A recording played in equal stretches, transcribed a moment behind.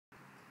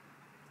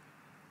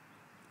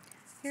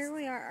Here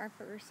we are, our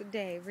first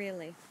day,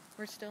 really.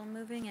 We're still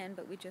moving in,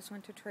 but we just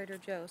went to Trader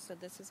Joe's, so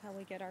this is how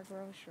we get our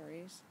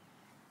groceries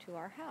to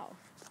our house.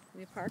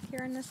 We park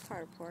here in this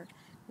carport,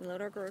 we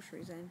load our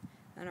groceries in,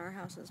 and our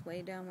house is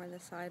way down where the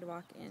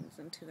sidewalk ends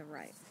and to the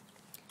right.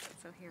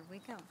 So here we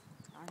go.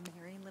 Our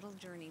merry little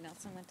journey.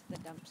 Nelson went to the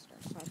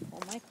dumpster, so I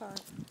pull my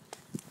cart.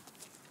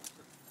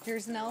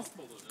 Here's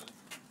Nelson.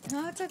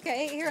 No, it's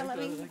okay. Here, let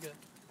me.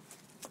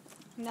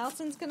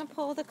 Nelson's going to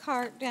pull the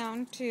cart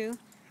down to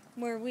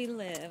where we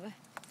live.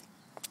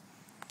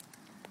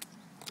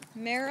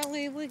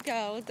 Merrily we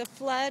go. The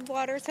flood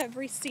waters have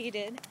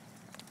receded.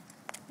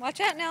 Watch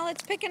out now,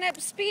 it's picking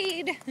up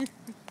speed.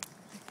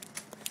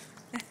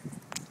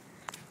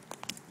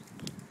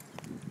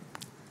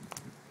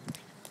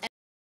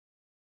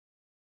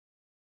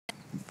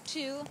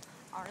 To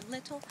our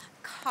little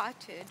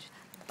cottage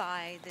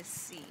by the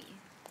sea.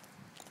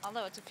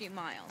 Although it's a few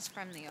miles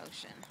from the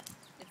ocean,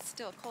 it's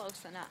still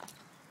close enough.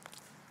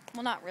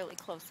 Well, not really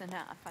close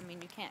enough. I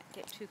mean, you can't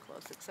get too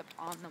close except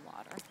on the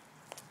water.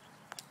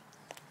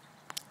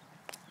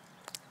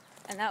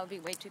 And that would be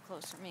way too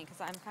close for me because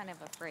I'm kind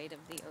of afraid of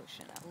the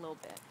ocean a little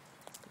bit.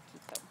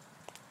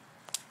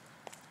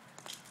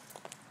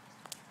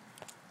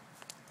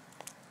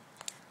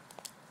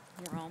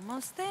 We're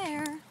almost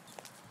there.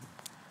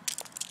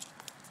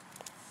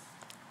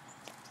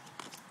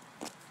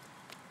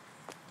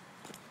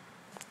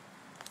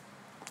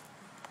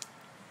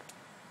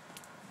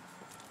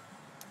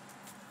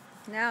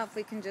 Now if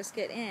we can just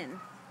get in,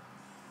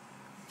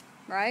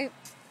 right?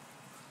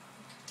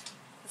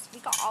 We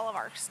got all of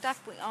our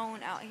stuff we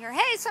own out here.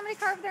 Hey, somebody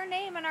carved their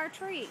name in our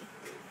tree.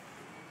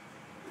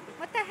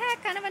 What the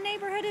heck kind of a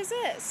neighborhood is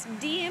this?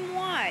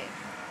 DMY.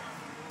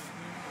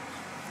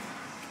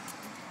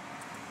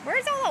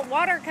 Where's all the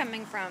water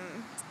coming from?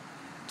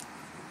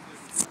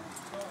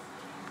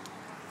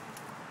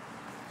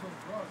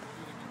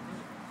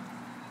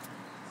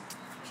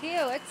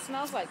 Ew, it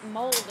smells like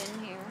mold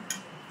in here.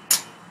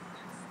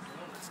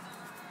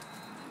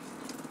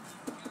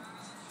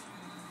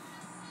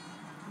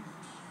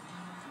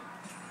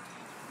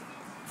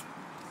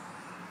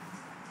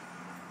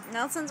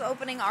 Nelson's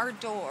opening our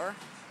door.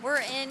 We're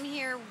in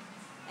here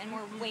and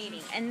we're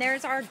waiting. And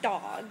there's our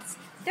dogs.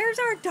 There's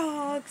our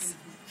dogs.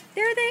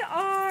 There they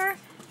are.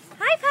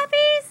 Hi,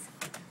 puppies.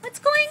 What's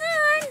going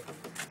on?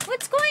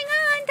 What's going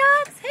on,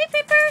 dogs? Hey,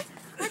 Pipper.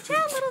 Watch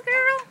out, little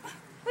girl.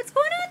 What's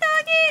going on,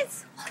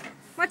 doggies?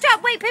 Watch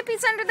out. Wait,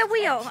 Pippi's under the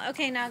wheel.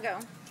 Okay, now go.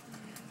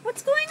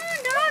 What's going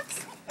on,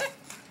 dogs?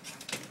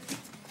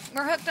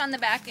 We're hooked on the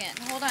back end.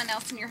 Hold on,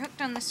 Nelson. You're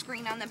hooked on the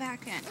screen on the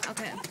back end.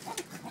 Okay.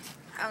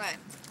 Okay.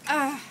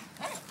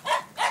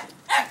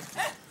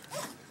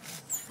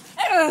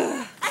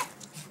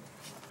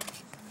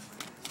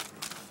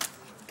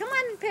 Come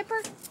on,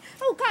 Pipper.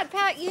 Oh, God,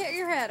 Pat, you hit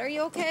your head. Are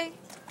you okay?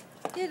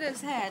 Hit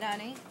his head,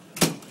 honey.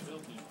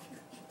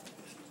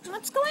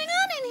 What's going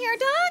on in here,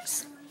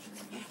 dogs?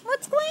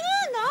 What's going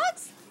on,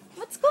 dogs?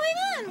 What's going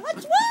on?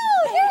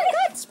 Whoa, you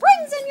got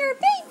springs in your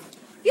feet.